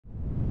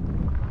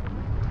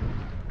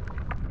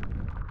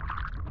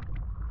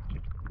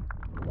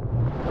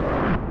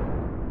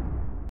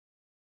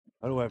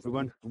Hello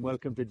everyone, and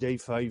welcome to day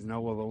 5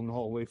 now of our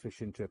Norway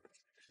fishing trip.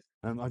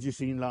 As you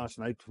seen last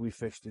night, we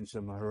fished in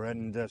some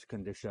horrendous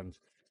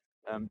conditions.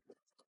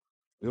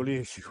 The only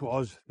issue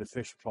was the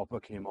fish proper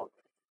came on,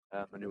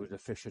 and it was a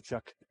fisher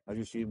chuck. As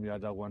you seen, we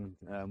had that one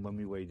when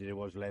we weighed it, it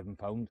was 11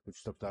 pound,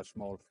 which took that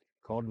small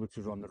cod, which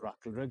was on the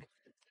rattle rig.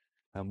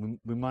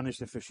 We managed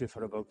to fish it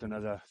for about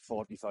another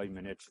 45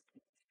 minutes.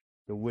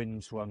 The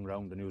wind swung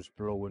round and it was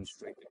blowing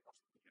straight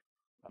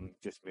across, and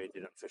just made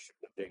it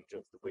unfishable and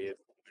dangerous. The wave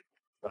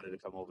started to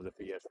come over the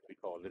piers, we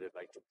called it at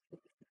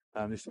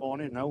night. This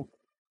morning now,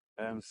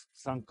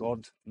 thank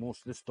God,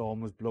 most of the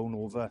storm was blown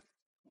over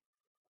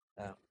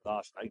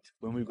last night.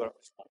 When we got up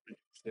this morning, it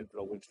was still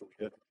blowing through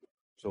here.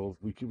 So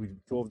we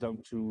drove down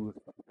to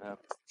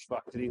Fish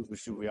Factory,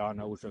 which we are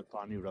now, which is a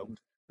planning round.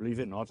 Believe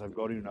it or not, I've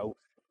got you now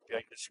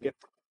behind the skip,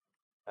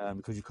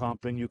 because you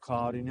can't bring your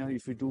car in here.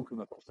 If you do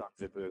come up to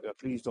Stanford Burger,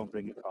 please don't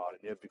bring your car in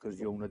here because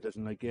the owner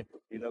doesn't like it.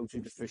 He allows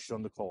you to fish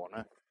on the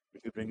corner.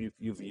 If you bring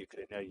your vehicle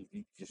in there,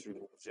 he just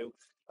removes you.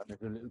 And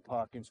there's a little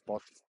parking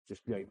spot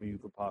just behind me. You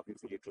can park your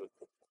vehicle.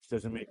 It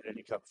doesn't make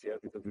any cups here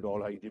because we're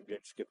all hiding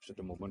behind skips at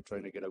the moment,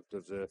 trying to get out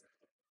of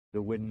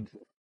the wind.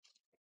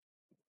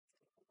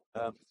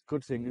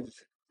 Good thing is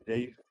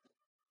today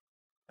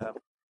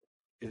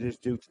it is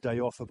due to die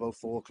off about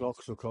 4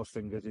 o'clock, so cross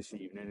fingers this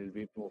evening it'll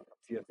be more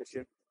clear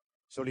fishing.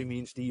 So me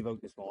and Steve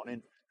out this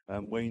morning.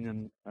 Wayne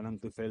and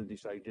Uncle Phil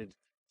decided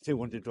they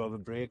wanted to have a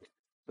break,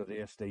 so they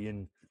are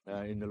staying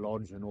in the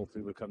lodge, and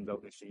hopefully will come down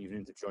this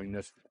evening to join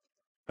us.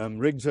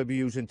 Rigs I'll be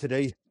using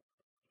today,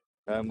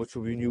 which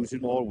we've been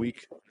using all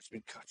week. It's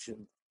been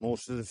catching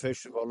most of the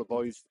fish of all the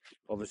boys.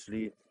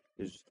 Obviously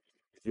is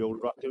the old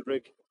rattle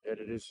rig. There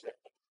it is,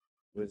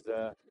 with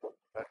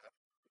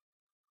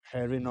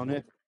herring on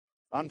it.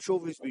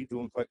 Anchovies been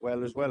doing quite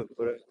well as well,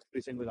 but the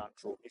thing with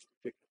anchovies,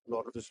 picked a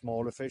lot of the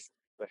smaller fish.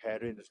 The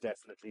herring has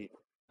definitely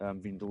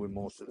been doing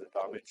most of the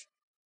damage.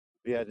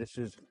 But yeah, this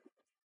is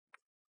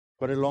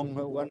quite a long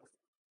one.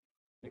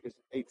 I think it's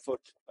 8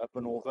 foot up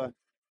and over,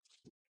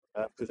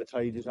 because the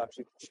tide is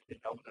actually pushing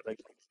it down, and like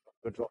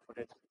we're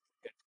dropping it,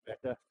 get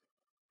better.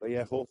 But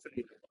yeah,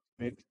 hopefully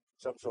make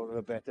some sort of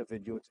a better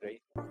video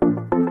today.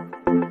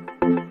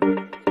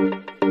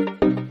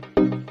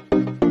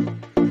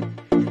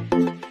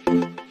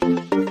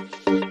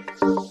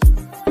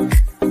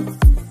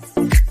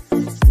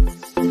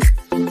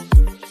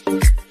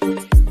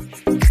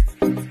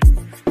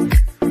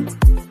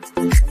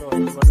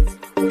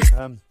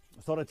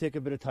 I thought I'd take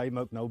a bit of time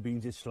out now,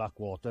 being it's slack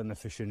water and the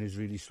fishing is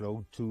really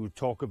slow, to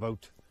talk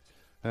about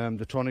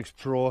the Tronix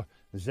Pro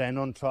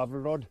Xenon travel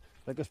rod.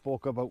 Like I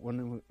spoke about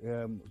when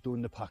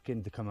doing the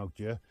packing to come out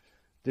here,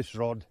 this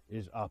rod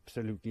is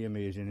absolutely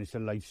amazing. It's a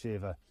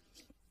lifesaver,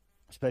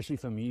 especially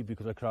for me,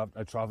 because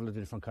I travel to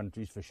different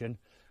countries fishing.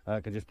 I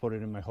can just put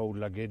it in my whole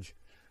luggage,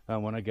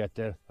 and when I get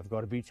there, I've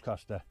got a beach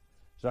caster.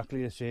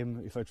 Exactly the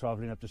same if I'm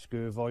travelling up to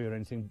Skirvoy or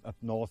anything up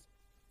north,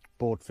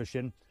 boat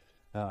fishing.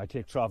 I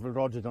take travel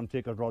rods. I don't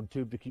take a rod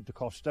tube to keep the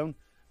cost down,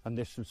 and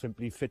this will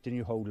simply fit in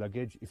your whole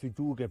luggage. If you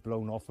do get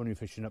blown off when you're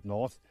fishing up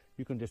north,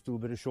 you can just do a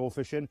bit of shore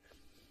fishing,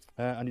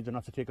 and you don't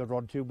have to take a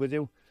rod tube with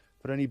you.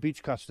 For any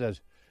beach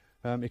casters,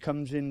 it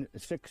comes in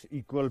 6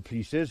 equal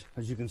pieces,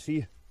 as you can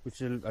see,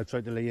 which I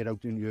tried to lay it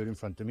out in here in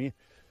front of me.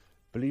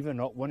 Believe it or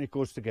not, when it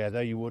goes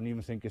together, you wouldn't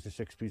even think it's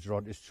a 6-piece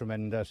rod. It's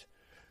tremendous.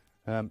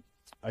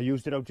 I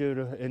used it out here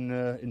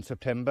in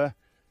September,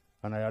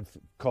 and I had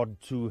cod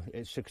to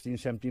 16,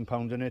 17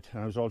 pounds in it,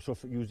 and I was also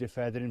used it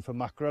feathering for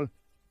mackerel,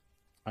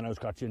 and I was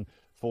catching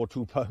 4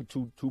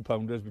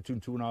 2-pounders, between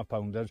 2.5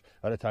 pounders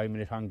at a time,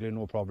 and it angling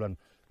no problem.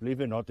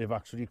 Believe it or not, they've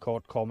actually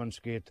caught common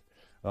skate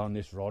on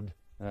this rod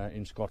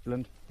in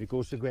Scotland. It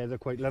goes together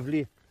quite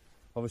lovely.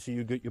 Obviously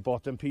you get your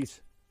bottom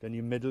piece, then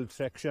your middle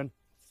section,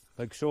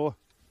 like so,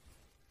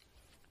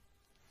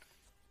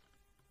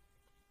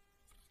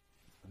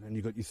 and then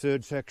you got your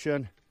third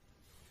section,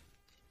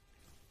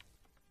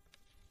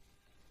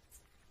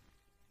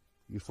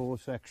 your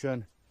fourth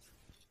section,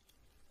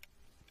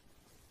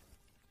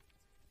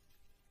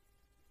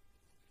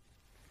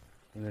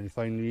 and then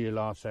finally your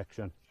last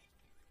section.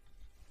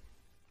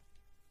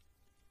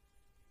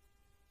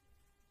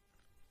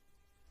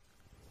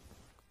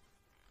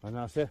 And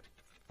that's it,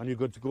 and you're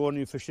good to go on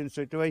your fishing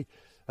straight away.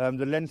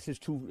 The length is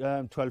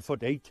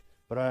 12'8",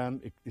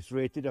 but it's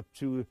rated up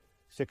to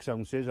 6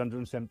 ounces,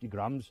 170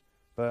 grams,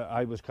 but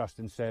I was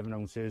casting 7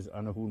 ounces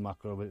and a whole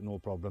mackerel with it, no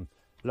problem.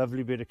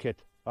 Lovely bit of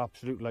kit,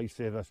 absolute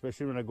lifesaver,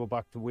 especially when I go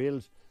back to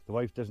Wales. The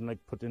wife doesn't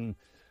like putting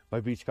my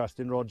beach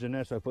casting rods in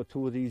there, so I put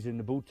 2 of these in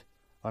the boot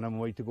and I'm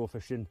away to go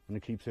fishing, and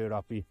it keeps her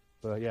happy.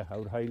 But yeah, I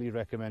would highly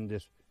recommend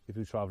this if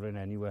you're travelling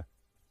anywhere.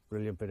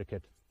 Brilliant bit of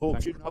kit.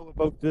 Hope you know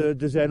about the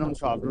Xenon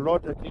travel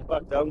rod. I came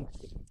back down,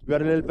 we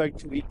had a little bite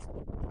to eat.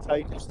 The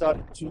tide is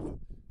starting to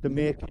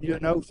make it here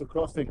now, so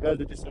cross fingers,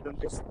 I just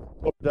didn't just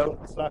put down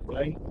the slack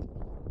line.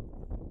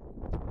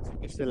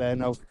 It's still there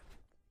now.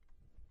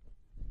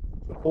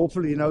 So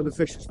hopefully now the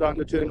fish is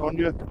starting to turn on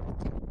you.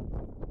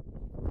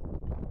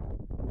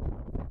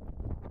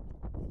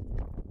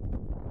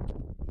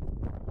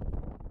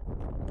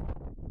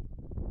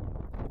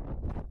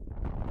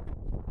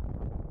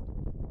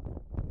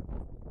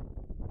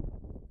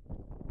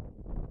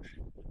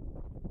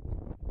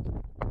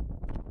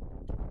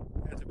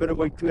 bit of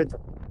weight to it.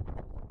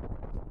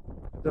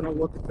 I don't know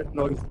what the bit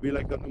noise will be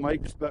like on the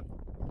mics, but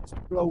it's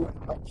blowing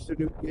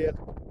absolute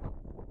gale.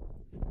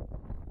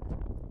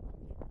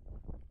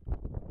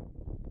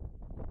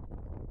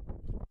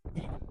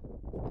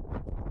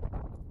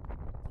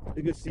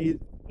 You can see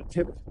the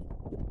tip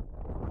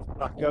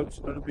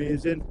blackouts are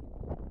amazing.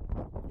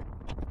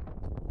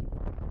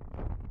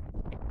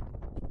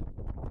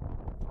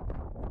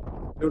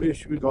 The only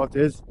issue we got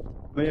is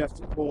we may have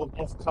to go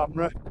off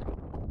camera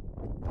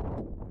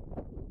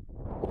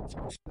to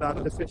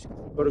land the fish.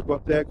 We've got to go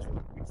up there because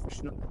we're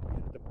fishing on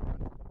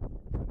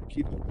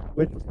keep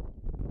wind.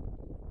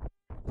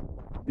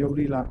 The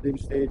only landing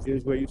stage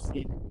is where you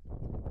see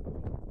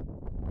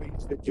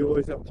the jaw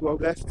is up to our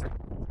left.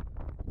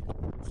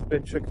 It's a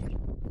bit tricky.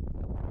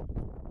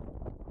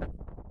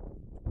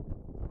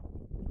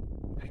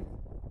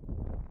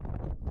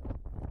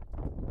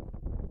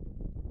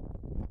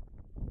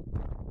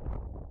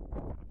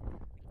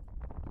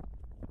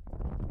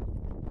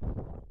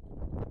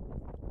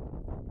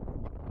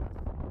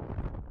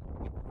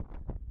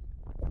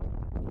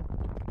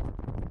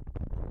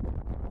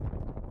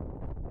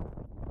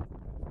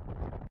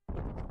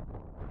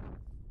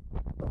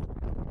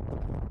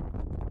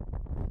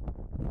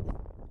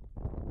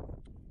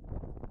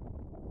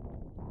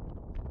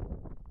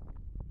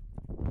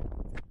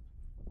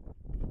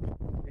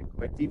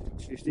 Quite deep,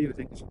 actually, I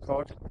think it's a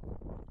cod.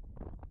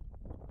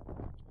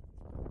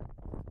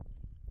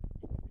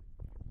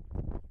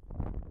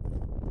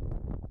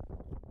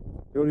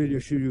 The only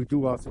issue you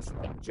do have is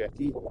a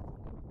jetty.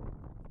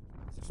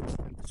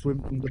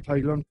 Swim from the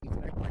pylon.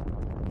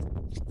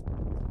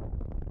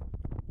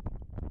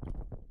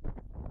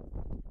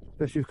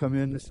 Especially come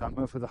in the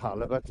summer for the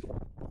halibut.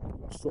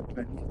 So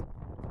many.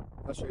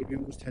 That's why we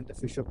always tend to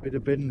fish up by the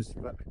bins,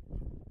 but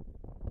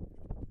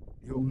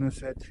the owner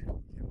said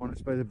they want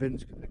us by the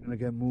bins because they're going to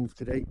get moved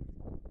today.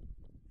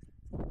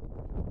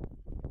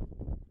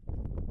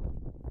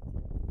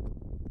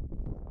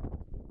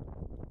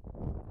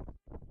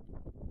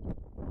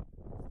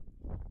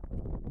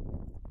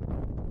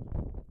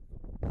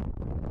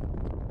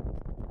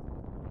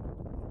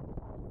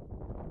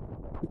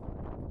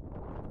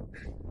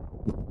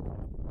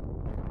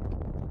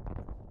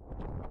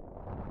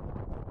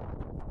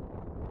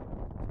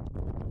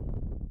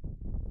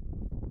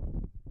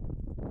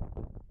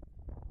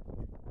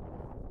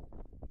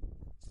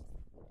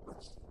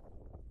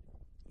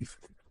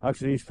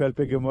 Actually, he's felt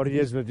bigger than what he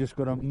is. We've just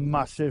got a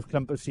massive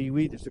clump of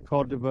seaweed. It's a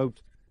cod about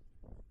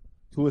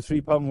 2 or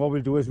 3 pounds. What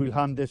we'll do is we'll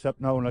hand this up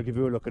now and I'll give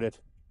you a look at it.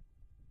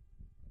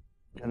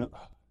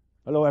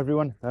 Hello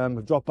everyone.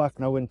 We've dropped back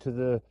now into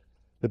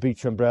the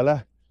beach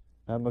umbrella.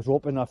 I was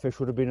hoping that fish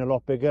would have been a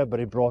lot bigger, but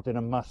he brought in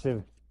a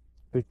massive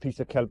big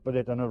piece of kelp with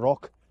it and a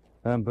rock.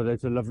 But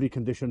it's a lovely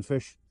conditioned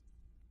fish.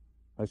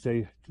 I'd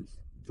say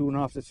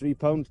 2.5 to 3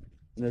 pounds.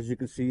 And as you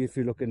can see, if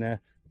you look in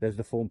there, there's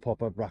the foam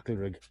popper brackle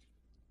rig.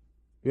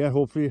 Yeah,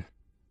 hopefully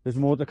there's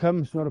more to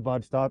come. It's not a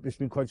bad start. It's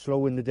been quite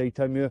slow in the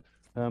daytime here,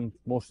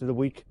 most of the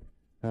week,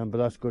 but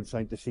that's a good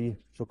sign to see.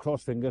 So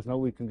cross fingers now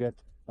we can get,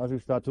 as we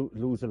start to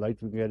lose the light,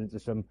 we can get into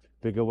some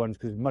bigger ones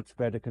because much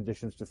better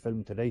conditions to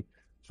film today.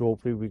 So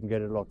hopefully we can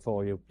get a lot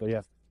for you. But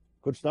yeah,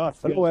 good start.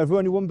 Hello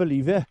everyone, you wouldn't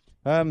believe it.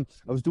 I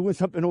was doing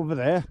something over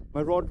there.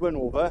 My rod went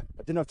over.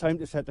 I didn't have time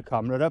to set the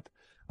camera up,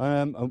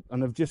 and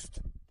I've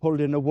just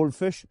pulled in a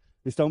wolffish.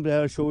 It's down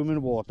there, I'll show him in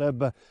the water,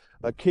 but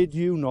I kid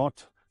you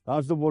not,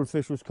 as the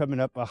wolffish was coming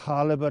up, a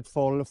halibut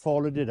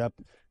followed it up.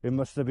 It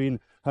must have been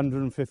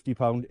 150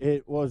 pounds.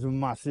 It was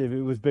massive.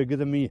 It was bigger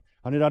than me,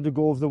 and it had to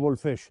go over the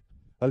wolffish.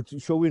 I'll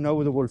show you now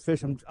with the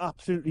wolffish. I'm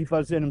absolutely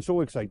buzzing. I'm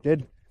so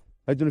excited.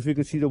 I don't know if you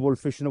can see the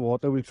wolffish in the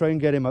water. We'll try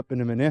and get him up in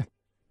a minute.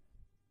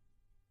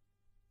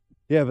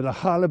 Yeah, but the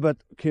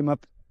halibut came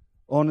up.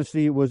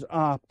 Honestly, it was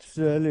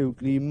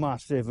absolutely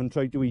massive and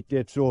tried to eat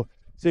it. So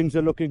things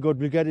are looking good.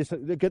 We'll get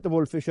the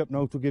wolffish up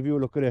now to give you a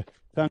look at it.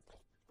 Thanks.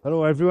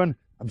 Hello, everyone.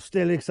 I'm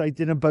still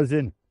excited and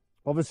buzzing.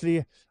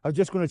 Obviously, I'm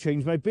just going to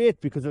change my bait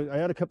because I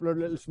had a couple of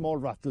little small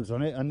rattles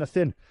on it and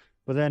nothing.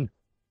 But then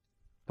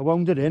I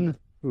wound it in.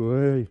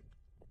 And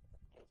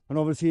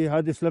obviously, I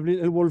had this lovely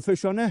little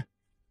wolffish on it.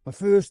 My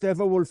first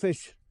ever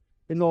wolffish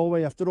in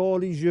Norway after all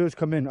these years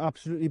coming.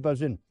 Absolutely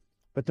buzzing.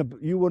 But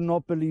you would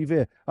not believe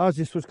it. As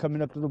this was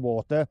coming up to the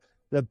water,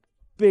 the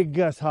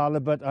biggest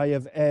halibut I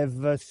have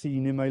ever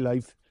seen in my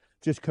life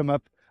just come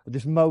up. I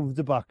just mouthed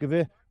the back of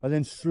it and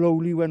then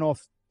slowly went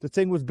off. The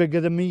thing was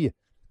bigger than me,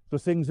 so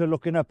things are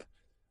looking up.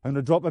 I'm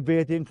going to drop a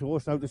bait in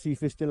close now to see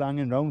if it's still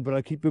hanging around, but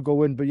I'll keep you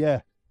going. But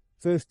yeah,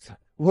 first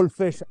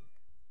wolffish.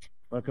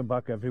 Welcome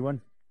back,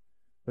 everyone.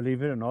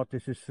 Believe it or not,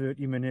 this is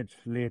 30 minutes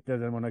later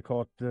than when I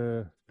caught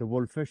the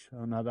wolffish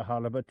and had a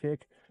halibut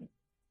take.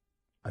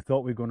 I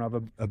thought we were going to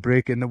have a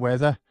break in the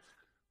weather,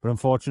 but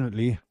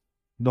unfortunately,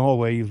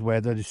 Norway's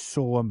weather is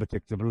so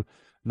unpredictable.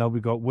 Now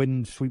we've got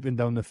wind sweeping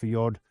down the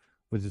fjord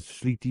with the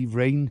sleety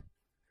rain.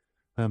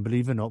 And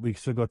believe it or not, we've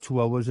still got 2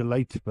 hours of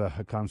light, but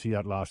I can't see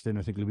that lasting.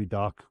 I think it'll be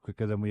dark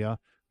quicker than we are.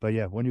 But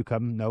yeah, when you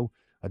come now,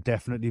 I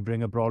definitely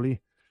bring a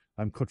brolly.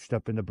 I'm couched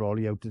up in the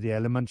brolly out of the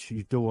elements.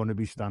 You don't want to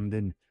be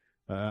standing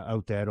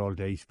out there all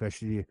day,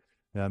 especially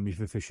if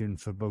you're fishing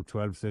for about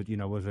 12,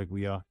 13 hours like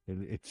we are.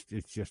 It's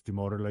just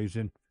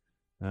demoralising.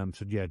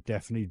 So yeah,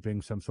 definitely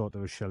bring some sort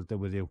of a shelter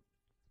with you.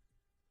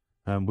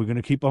 We're going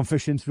to keep on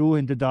fishing through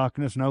into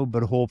darkness now,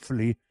 but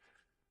hopefully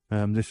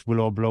this will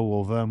all blow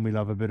over and we'll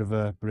have a bit of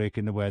a break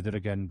in the weather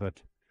again.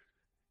 But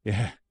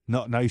yeah,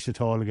 not nice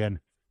at all again.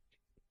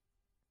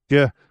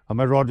 Yeah, and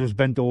my rod is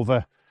bent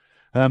over.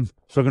 So I'm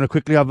going to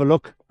quickly have a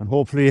look and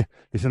hopefully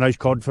it's a nice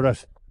cod for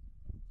us.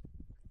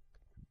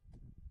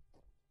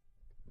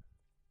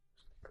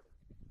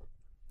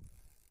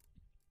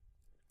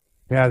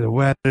 Yeah, the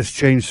weather has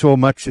changed so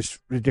much, it's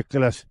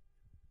ridiculous.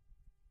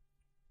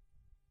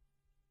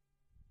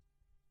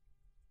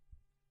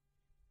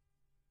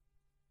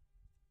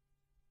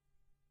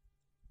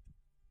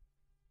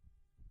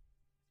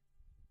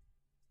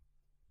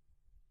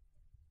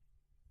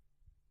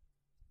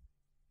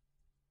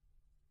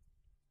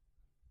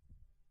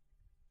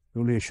 The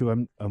only issue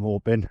I'm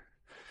hoping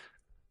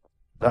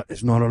that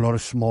it's not a lot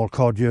of small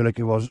cod here like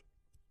it was.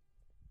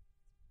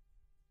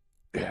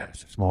 Yeah,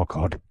 it's a small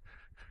cod.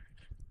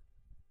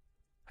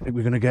 I think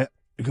we're gonna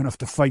have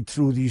to fight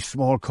through these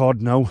small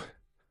cod now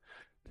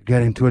to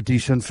get into a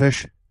decent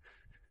fish.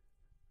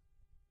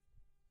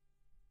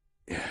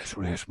 Yeah, it's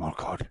really a small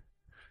cod.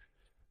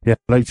 Yeah,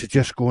 lights are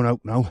just going out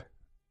now.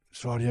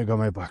 Sorry I got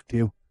my back to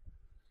you.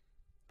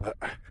 But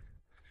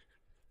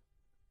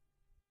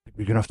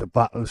we're gonna have to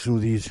battle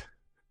through these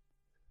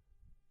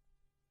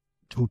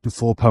 2 to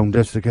 4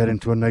 pounders to get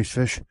into a nice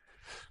fish.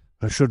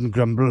 I shouldn't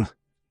grumble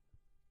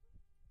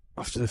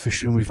after the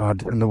fishing we've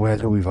had and the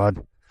weather we've had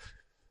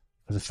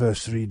for the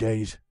first 3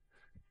 days.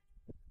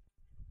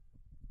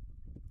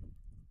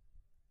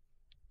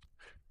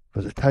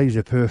 But the tides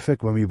are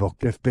perfect when we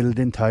booked it,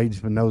 building tides,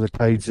 but now the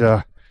tides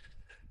are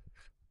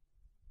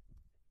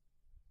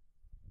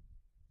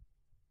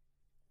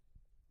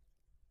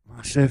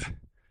massive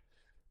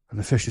and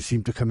the fishes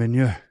seem to come in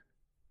here.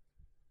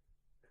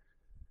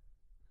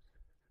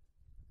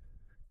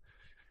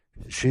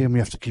 It's a shame we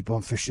have to keep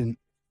on fishing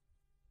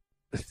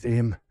the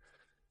same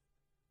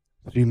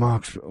 3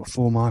 marks or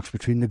 4 marks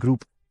between the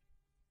group.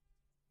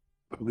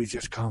 But we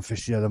just can't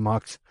fish the other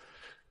marks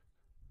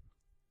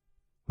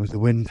with the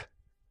wind.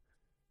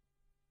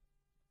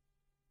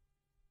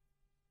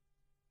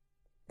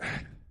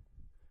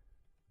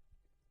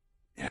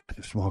 Yeah,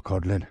 the small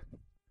codlin.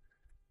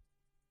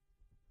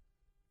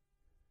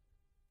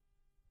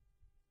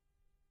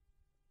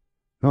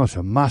 No, it's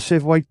a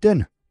massive white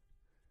din.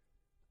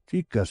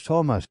 Jeekers,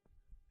 Thomas. I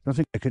don't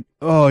think I can.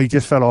 Oh, he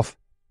just fell off.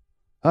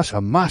 That's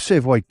a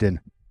massive white din.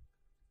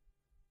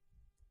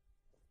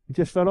 He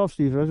just fell off,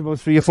 Steve. That's about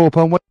 3 or 4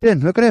 pound white din.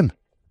 Look at him.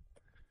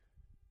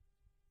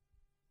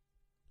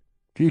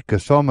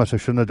 Jeekers, Thomas. I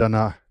shouldn't have done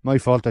that. My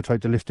fault. I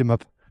tried to lift him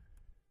up.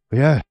 But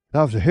yeah,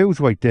 that was a huge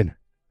white din.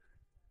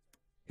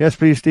 Yes,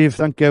 please, Steve.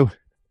 Thank you.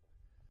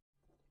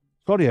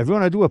 Sorry,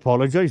 everyone. I do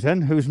apologise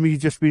then. It was me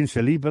just being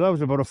silly, but that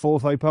was about a 4 or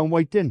 5 pound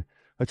white din.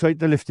 I tried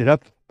to lift it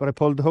up, but I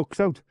pulled the hooks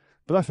out.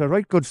 But that's a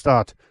right good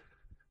start.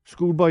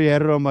 Schoolboy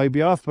error on my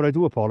behalf, but I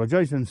do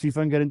apologise and see if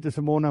I can get into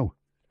some more now.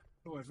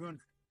 Hello,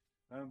 everyone.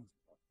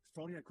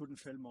 Sorry I couldn't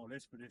film all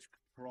this, but it's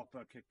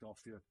proper kicked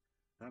off here.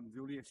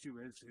 The only issue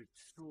is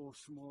it's so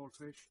small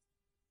fish.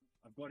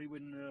 I've got it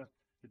in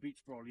the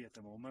beach brolly at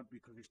the moment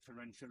because it's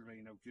torrential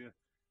rain out here.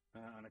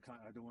 And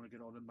I don't want to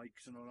get all the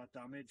mics and all that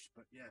damaged,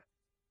 but yeah,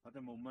 at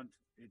the moment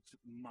it's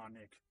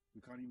manic.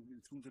 We can't even,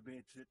 as soon as the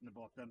bait's hitting the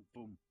bottom,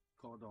 boom,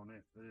 cod on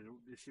it. But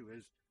the issue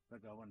is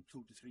like I want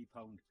 2 to 3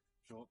 pound.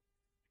 So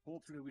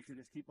hopefully we can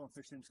just keep on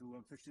fishing through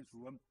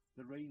them.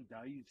 The rain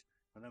dies,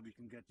 and then we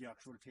can get the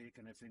actual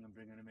take and everything and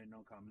bringing them in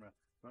on camera.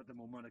 But at the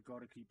moment I've got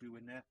to keep you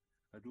in there.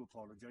 I do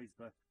apologise,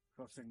 but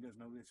cross fingers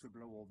now this will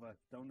blow over.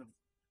 Down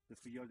the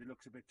field it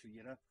looks a bit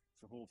clearer.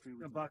 So hopefully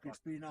we're back.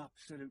 It's been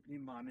absolutely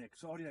manic.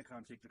 Sorry I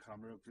can't take the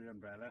camera out to the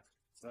umbrella,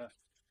 but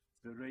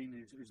the rain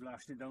is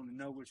lashing down and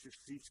now it's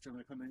just ceased and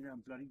I come in here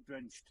I'm bloody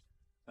drenched.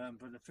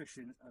 But the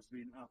fishing has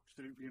been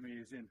absolutely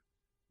amazing.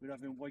 We're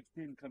having white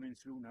din coming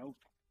through now.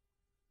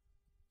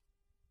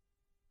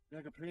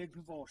 Like a plague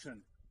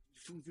proportion.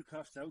 As soon as you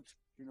cast out,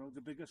 you know,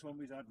 the biggest one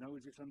we've had now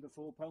is just under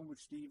 4 pound, which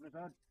Steve has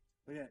had.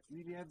 But yeah,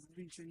 nearly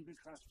every single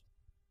cast.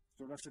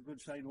 So that's a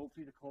good sign.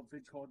 Hopefully the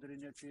big cod are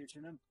in there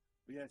chasing them.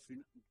 But yeah, it's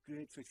been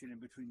great fishing in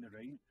between the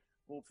rain.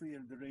 Hopefully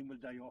the rain will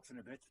die off in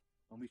a bit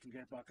and we can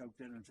get back out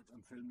there and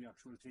film the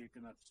actual take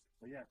and that.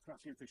 But yeah,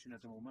 cracking fishing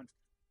at the moment.